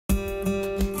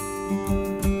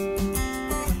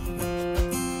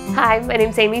Hi, my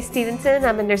name's Amy Stevenson.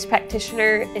 I'm a nurse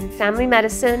practitioner in family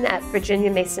medicine at Virginia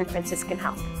Mason Franciscan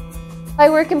Health. I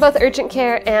work in both urgent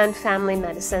care and family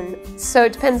medicine, so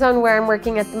it depends on where I'm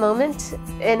working at the moment.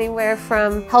 Anywhere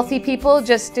from healthy people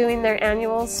just doing their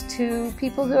annuals to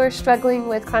people who are struggling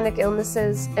with chronic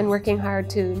illnesses and working hard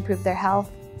to improve their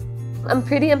health. I'm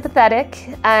pretty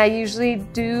empathetic. I usually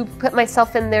do put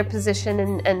myself in their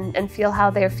position and feel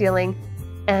how they're feeling.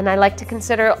 And I like to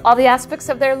consider all the aspects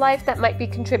of their life that might be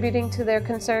contributing to their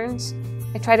concerns.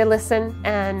 I try to listen,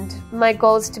 and my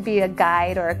goal is to be a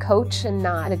guide or a coach and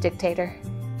not a dictator.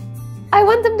 I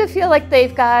want them to feel like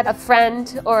they've got a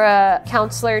friend or a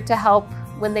counselor to help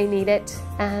when they need it.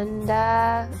 And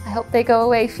I hope they go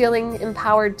away feeling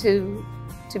empowered to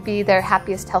be their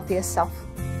happiest, healthiest self.